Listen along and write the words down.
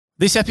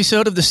This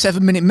episode of the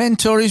 7 Minute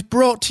Mentor is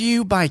brought to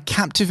you by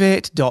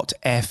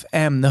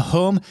Captivate.fm, the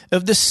home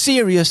of the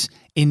serious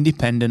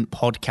independent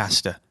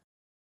podcaster.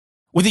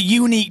 With a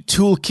unique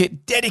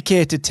toolkit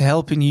dedicated to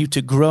helping you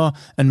to grow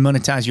and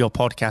monetize your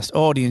podcast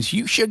audience,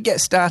 you should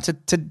get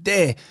started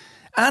today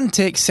and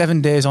take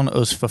 7 days on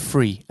us for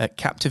free at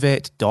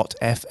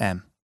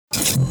Captivate.fm.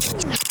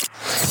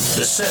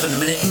 The 7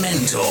 Minute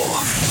Mentor.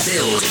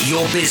 Build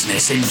your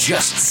business in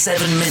just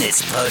 7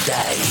 minutes per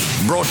day.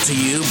 Brought to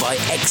you by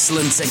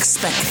Excellence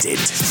Expected,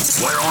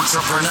 where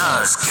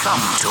entrepreneurs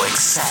come to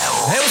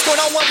excel. Hey, what's going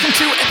on? Welcome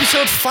to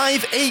episode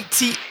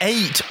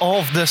 588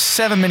 of the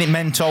 7 Minute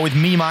Mentor with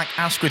me, Mark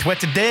Asquith, where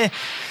today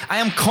I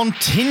am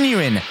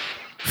continuing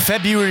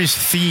February's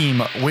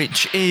theme,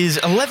 which is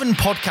 11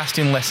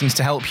 podcasting lessons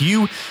to help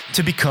you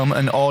to become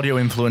an audio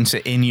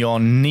influencer in your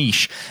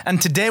niche.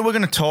 And today we're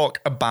going to talk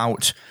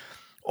about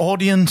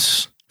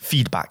audience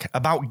feedback,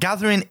 about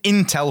gathering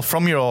intel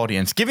from your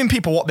audience, giving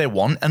people what they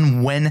want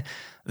and when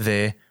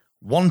they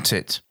want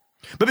it.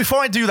 But before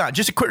I do that,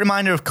 just a quick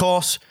reminder, of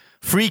course,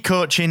 free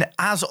coaching,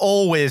 as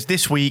always,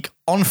 this week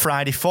on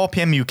Friday, 4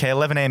 p.m. UK,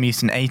 11 a.m.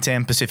 Eastern, 8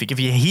 a.m. Pacific. If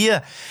you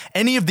hear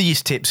any of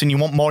these tips and you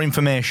want more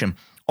information,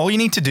 all you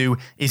need to do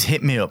is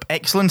hit me up,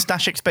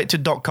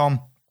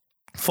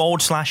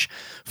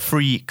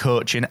 excellence-expected.com/free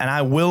coaching, and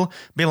I will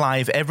be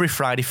live every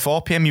Friday,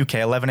 4 p.m. UK,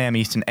 11 a.m.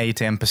 Eastern, 8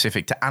 a.m.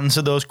 Pacific, to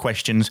answer those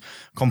questions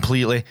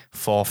completely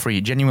for free.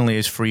 It genuinely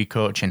is free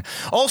coaching.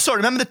 Also,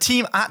 remember the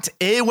team at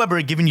Aweber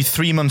are giving you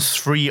 3 months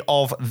free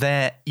of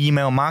their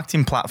email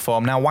marketing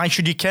platform. Now, why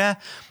should you care?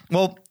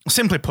 Well,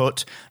 simply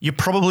put, you're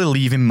probably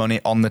leaving money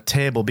on the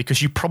table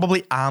because you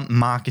probably aren't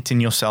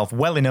marketing yourself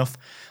well enough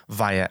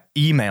via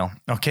email,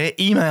 okay?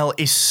 Email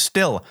is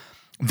still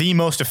the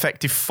most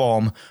effective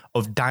form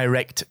of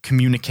direct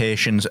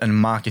communications and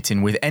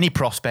marketing with any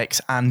prospects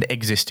and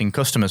existing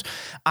customers.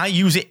 I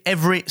use it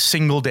every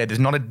single day. There's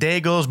not a day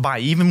goes by,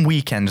 even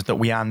weekends, that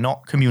we are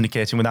not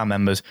communicating with our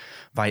members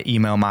via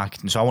email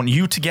marketing. So I want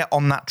you to get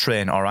on that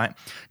train, all right?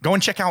 Go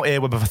and check out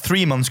Aweber for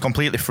 3 months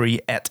completely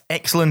free at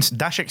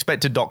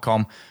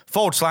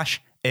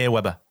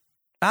excellence-expected.com/Aweber.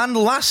 And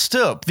last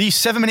up, the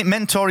 7 Minute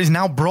Mentor is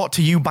now brought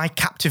to you by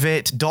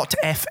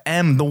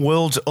Captivate.fm, the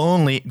world's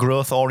only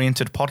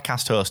growth-oriented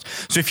podcast host.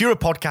 So if you're a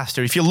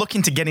podcaster, if you're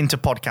looking to get into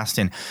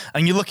podcasting,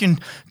 and you're looking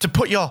to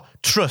put your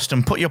trust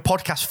and put your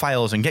podcast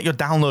files and get your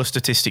download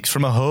statistics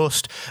from a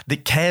host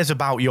that cares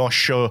about your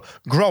show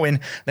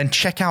growing, then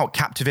check out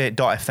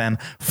Captivate.fm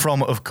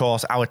from, of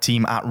course, our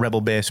team at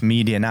Rebel Base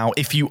Media. Now,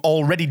 if you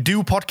already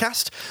do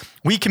podcast,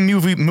 we can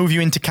move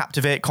you into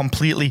Captivate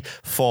completely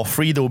for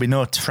free. There will be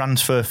no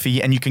transfer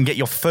fee, and you can get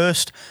your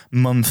first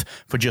month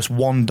for just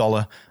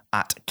 $1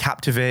 at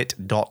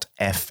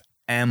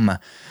Captivate.fm.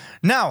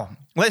 Now,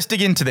 let's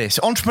dig into this.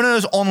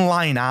 Entrepreneurs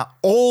online are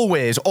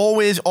always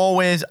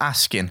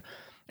asking,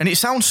 and it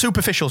sounds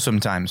superficial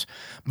sometimes,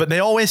 but they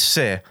always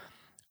say,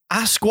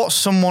 ask what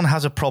someone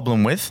has a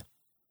problem with,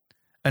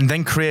 and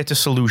then create a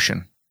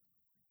solution.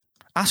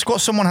 Ask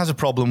what someone has a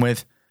problem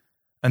with,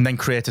 and then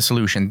create a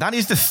solution. That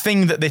is the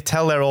thing that they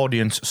tell their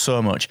audience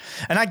so much.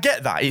 And I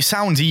get that. It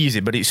sounds easy,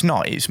 but it's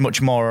not. It's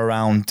much more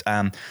around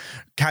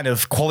kind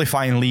of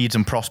qualifying leads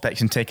and prospects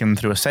and taking them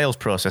through a sales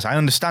process. I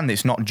understand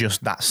it's not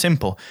just that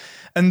simple.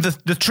 And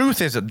the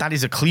truth is that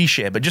is a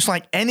cliche, but just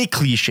like any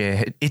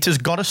cliche, it has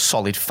got a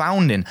solid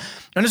founding.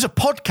 And as a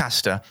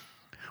podcaster,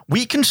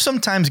 we can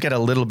sometimes get a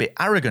little bit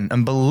arrogant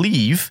and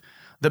believe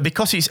that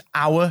because it's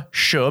our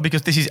show,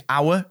 because this is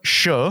our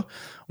show,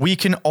 we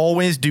can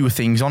always do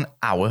things on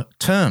our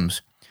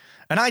terms.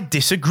 And I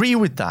disagree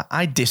with that.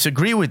 I'm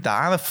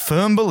a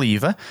firm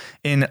believer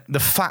in the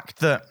fact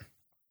that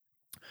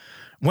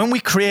when we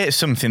create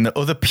something that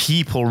other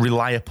people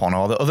rely upon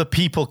or that other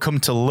people come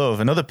to love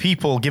and other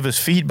people give us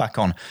feedback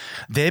on,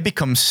 they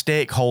become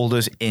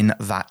stakeholders in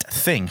that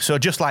thing. So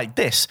just like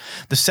this,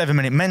 the 7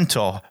 Minute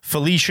Mentor,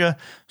 Felicia,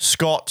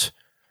 Scott,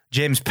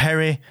 James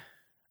Perry,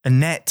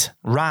 Annette,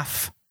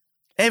 Raf,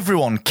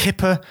 everyone,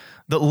 Kipper,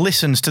 that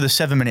listens to the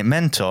 7 Minute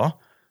Mentor,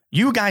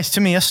 you guys to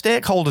me are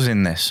stakeholders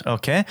in this,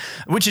 okay?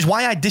 Which is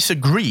why I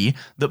disagree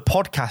that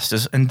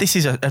podcasters, and this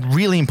is a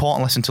really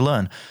important lesson to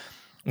learn,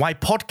 why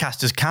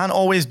podcasters can't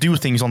always do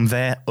things on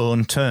their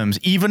own terms,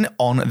 even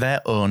on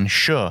their own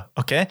show,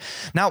 okay?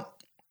 Now,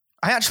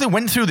 I actually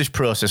went through this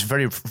process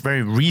very,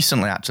 very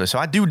recently, actually. So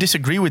I do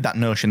disagree with that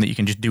notion that you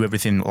can just do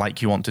everything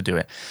like you want to do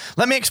it.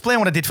 Let me explain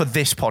what I did for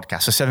this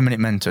podcast, a 7 Minute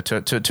Mentor,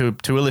 to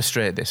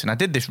illustrate this. And I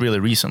did this really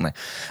recently.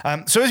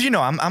 So as you know,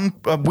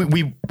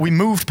 we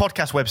moved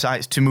podcast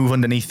websites to move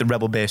underneath the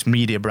Rebel Base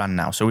Media brand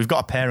now. So we've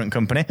got a parent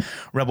company,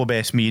 Rebel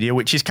Base Media,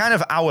 which is kind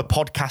of our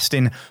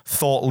podcasting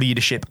thought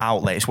leadership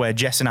outlet. It's where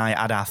Jess and I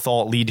add our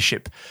thought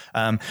leadership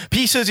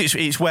pieces.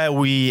 It's where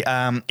we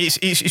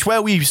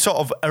sort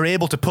of are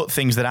able to put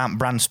things that aren't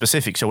brand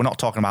specific. So we're not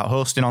talking about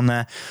hosting on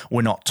there.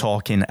 We're not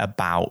talking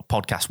about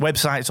podcast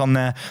websites on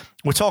there.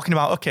 We're talking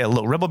about, okay,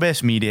 look, Rebel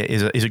Base Media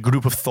is a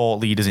group of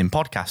thought leaders in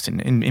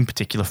podcasting, in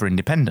particular for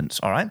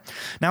independents, all right?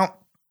 Now,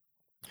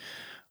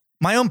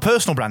 my own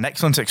personal brand,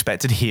 Excellence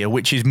Expected here,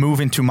 which is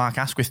moving to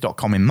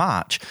markasquith.com in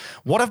March.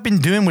 What I've been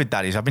doing with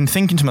that is I've been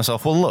thinking to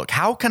myself, well, look,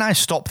 how can I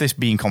stop this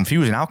being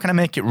confusing? How can I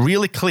make it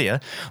really clear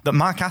that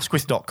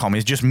markasquith.com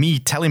is just me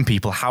telling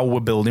people how we're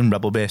building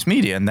rebel-based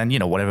media, and then,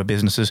 whatever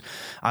businesses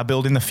I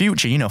build in the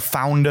future,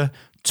 founder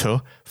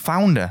to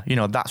founder.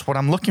 That's what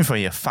I'm looking for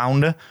here,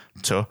 founder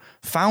to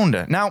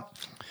founder. Now,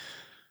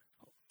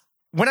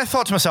 when I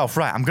thought to myself,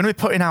 right, I'm going to be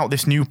putting out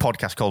this new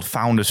podcast called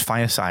Founders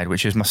Fireside,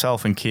 which is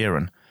myself and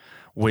Kieran,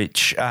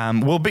 which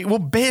will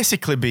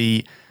basically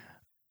be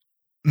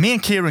me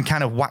and Kieran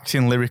kind of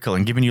waxing lyrical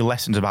and giving you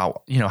lessons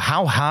about,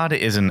 how hard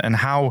it is and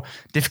how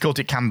difficult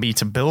it can be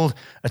to build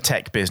a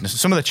tech business.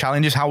 Some of the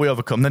challenges, how we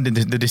overcome them,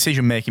 the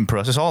decision-making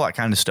process, all that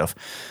kind of stuff.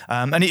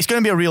 And it's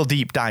going to be a real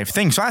deep dive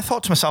thing. So I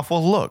thought to myself,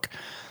 well, look,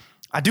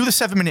 I do the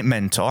 7-Minute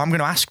Mentor. I'm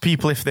going to ask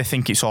people if they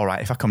think it's all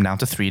right if I come down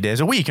to 3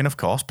 days a week. And of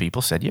course,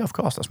 people said, yeah, of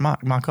course, that's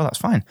Marco, that's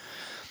fine.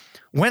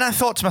 When I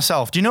thought to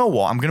myself, do you know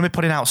what? I'm going to be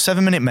putting out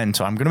 7-Minute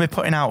Mentor. I'm going to be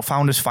putting out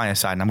Founders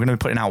Fireside, and I'm going to be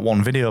putting out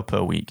one video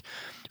per week.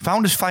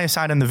 Founders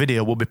Fireside and the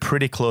video will be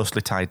pretty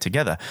closely tied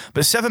together.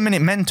 But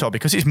 7-Minute Mentor,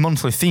 because it's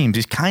monthly themes,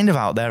 is kind of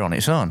out there on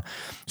its own.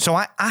 So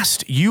I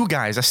asked you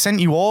guys, I sent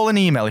you all an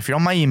email. If you're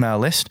on my email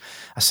list,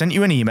 I sent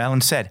you an email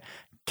and said,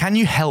 can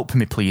you help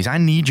me, please? I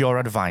need your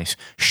advice.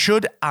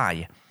 Should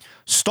I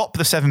stop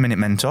the 7-Minute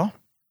Mentor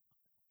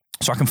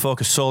so I can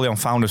focus solely on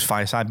Founders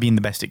Fireside being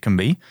the best it can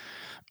be?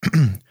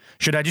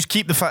 Should I just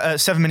keep the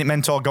 7-Minute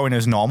Mentor going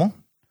as normal?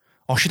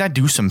 Or should I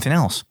do something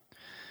else?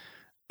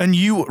 And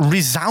you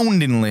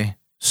resoundingly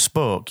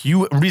spoke.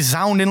 You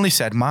resoundingly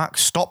said, Mark,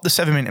 stop the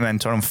 7-Minute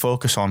Mentor and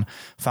focus on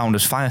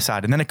Founders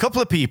Fireside. And then a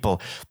couple of people,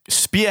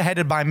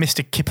 spearheaded by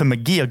Mr. Kipper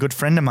McGee, a good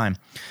friend of mine,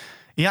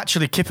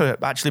 Kipper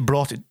actually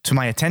brought it to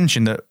my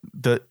attention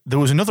that there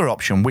was another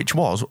option, which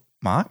was,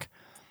 Mark,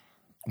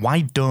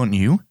 why don't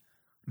you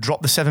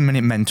drop the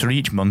 7-Minute Mentor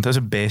each month as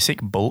a basic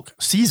bulk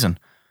season?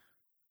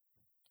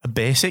 A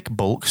basic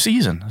bulk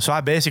season. So I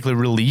basically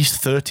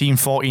released 13,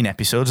 14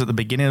 episodes at the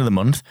beginning of the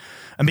month.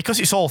 And because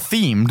it's all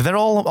themed, they're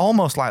all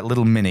almost like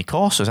little mini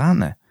courses,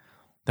 aren't they?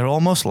 They're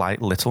almost like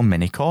little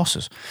mini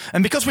courses.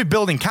 And because we're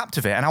building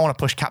Captivate, and I want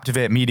to push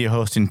Captivate media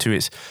hosting to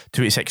its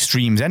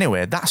extremes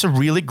anyway, that's a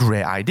really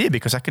great idea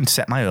because I can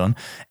set my own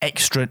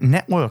extra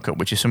network up,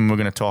 which is something we're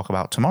going to talk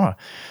about tomorrow.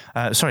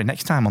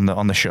 Next time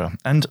on the show.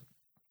 And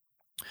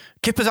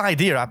Kipper's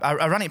idea,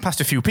 I ran it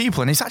past a few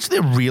people, and it's actually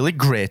a really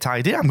great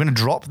idea. I'm going to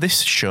drop this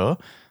show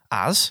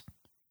as,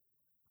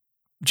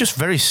 just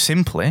very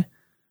simply,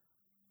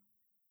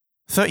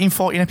 13,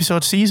 14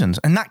 episode seasons.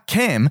 And that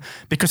came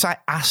because I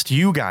asked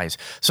you guys.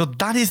 So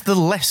that is the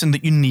lesson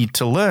that you need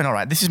to learn. All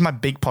right, this is my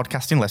big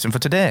podcasting lesson for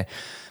today.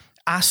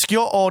 Ask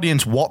your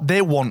audience what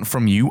they want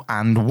from you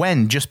and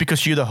when. Just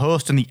because you're the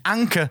host and the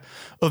anchor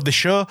of the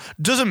show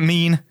doesn't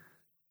mean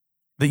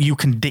that you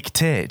can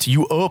dictate.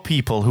 You owe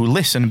people who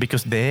listen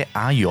because they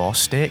are your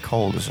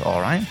stakeholders,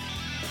 all right?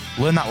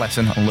 Learn that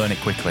lesson and learn it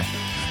quickly.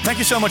 Thank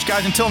you so much,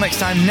 guys. Until next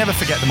time, never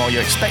forget, the more you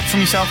expect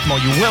from yourself, the more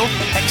you will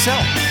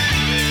excel.